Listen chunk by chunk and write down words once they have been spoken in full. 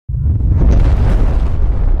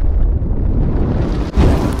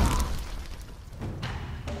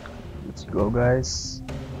go guys.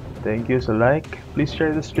 Thank you. So like, please share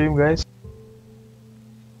the stream guys.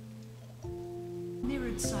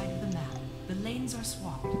 Mirrored side of the map. The lanes are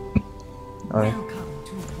swapped. Okay. Welcome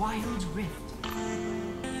to Wild Rift.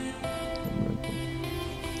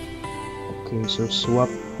 Okay, so swap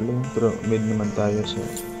lane pero mid naman tayo so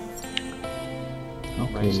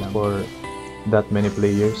okay Nice. for that many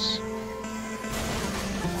players.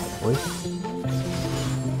 Uy.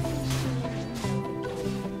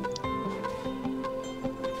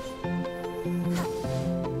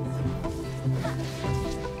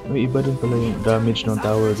 Uy, iba din pala yung damage ng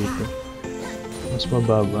tower dito. Mas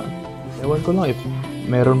mababa. Ewan ko lang if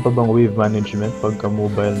meron pa bang wave management pagka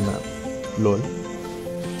mobile na LOL.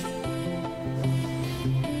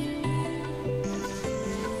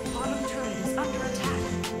 Bottom turret is under attack.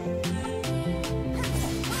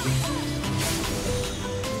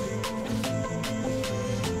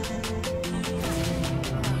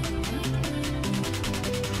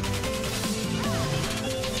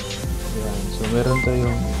 Yan. So meron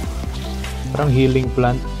tayong parang healing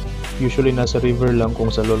plant. Usually nasa river lang kung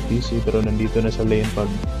sa LoL PC pero nandito na sa lane pag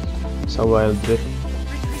sa Wild Rift.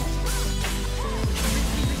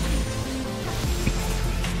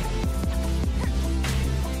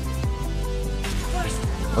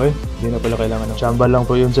 Oy, hindi na pala kailangan ng chamba lang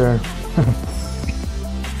po yun, sir.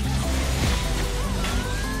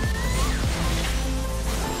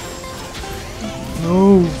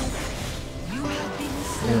 No!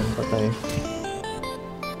 Ayan, patay.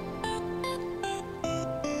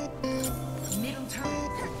 Middle turret.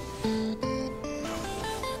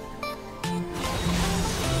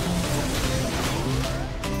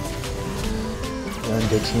 Ayan,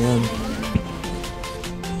 Dex na yun.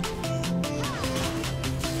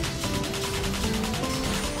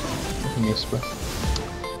 Miss pa.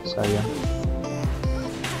 Sayang.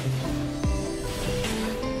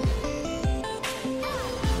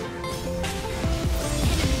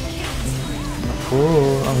 Naku,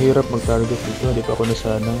 ang hirap mag-target dito. Hindi pa ako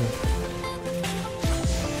nasanay.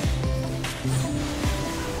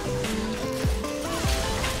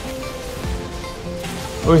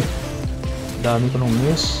 Uy! Dami ko nung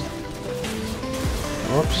miss.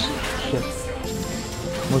 Oops. Shit.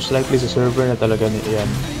 Most likely sa server na talaga ni Ian.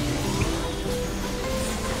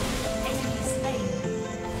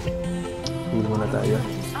 Heal muna tayo.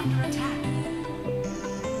 Is under attack.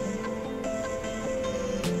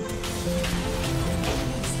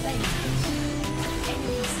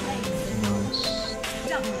 Enemy slain. Nice.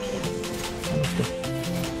 Double kill. Okay.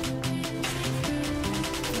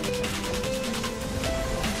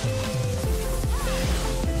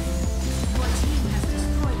 Your team has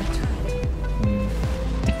destroyed a turret.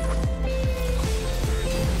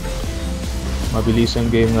 Mabilis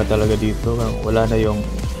ang game nga talaga dito. Wala na yung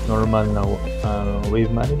normal na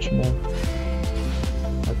wave management.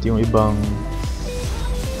 At yung ibang...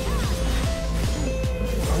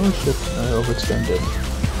 Oh shit, I overextended.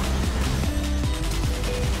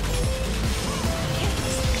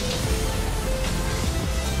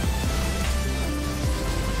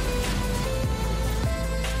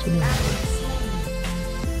 Sino yun?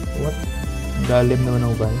 What? Galim naman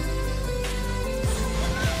ako ba?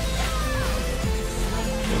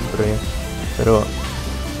 Siyempre. Pero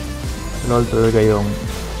LOL talaga yung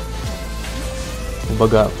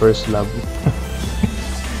kumbaga first love.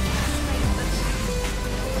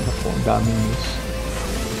 Ako, ang daming miss.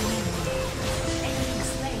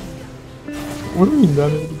 Uy, ang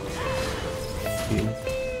daming heal.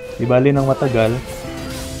 Di bali ng matagal.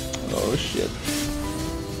 Oh shit.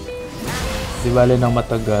 Di bali ng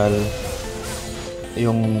matagal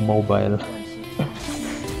yung mobile.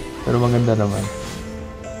 Pero maganda naman.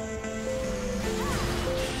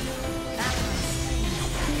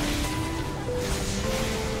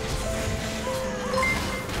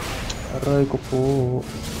 Aray ko po.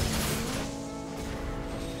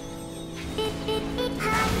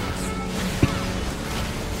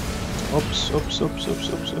 Oops.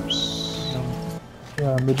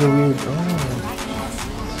 Yeah, medyo weird. Oh.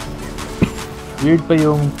 Weird pa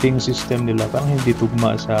yung ping system nila. Parang hindi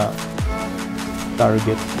tugma sa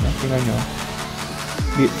target. Tingnan nyo.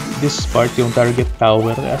 This part yung target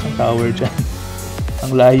tower. Asang tower dyan?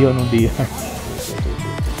 Ang layo ng DR.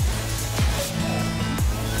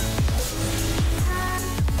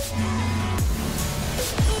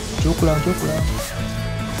 Joke lang.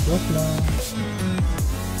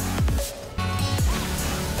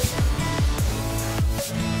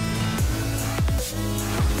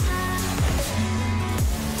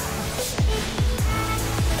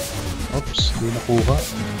 Oops, di nakuha.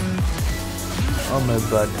 Oh my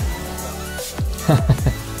god.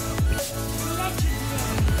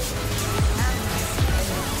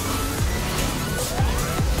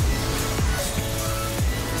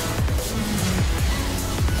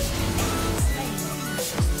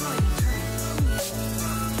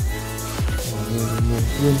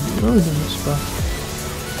 Yun. Oh, namis pa.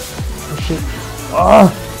 Oh, shit. Ah!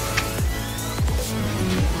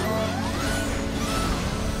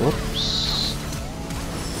 Oops.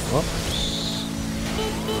 Oops.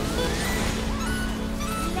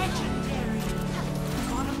 Legendary.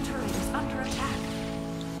 Bottom turret is under attack.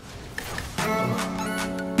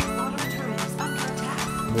 Bottom turret is under attack.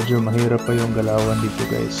 Medyo mahirap pa yung galawan dito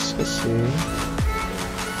guys kasi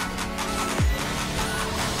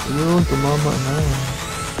yun, tumama na.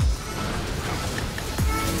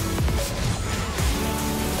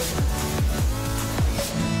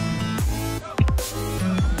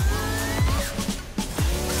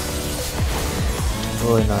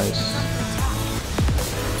 Oh, nice.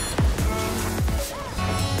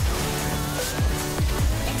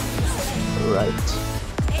 Right.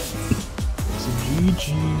 It's a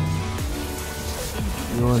GG.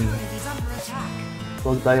 Yun. Turret is under attack.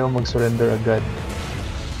 Huwag tayo mag-surrender agad.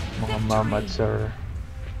 Mga ma'am at sir.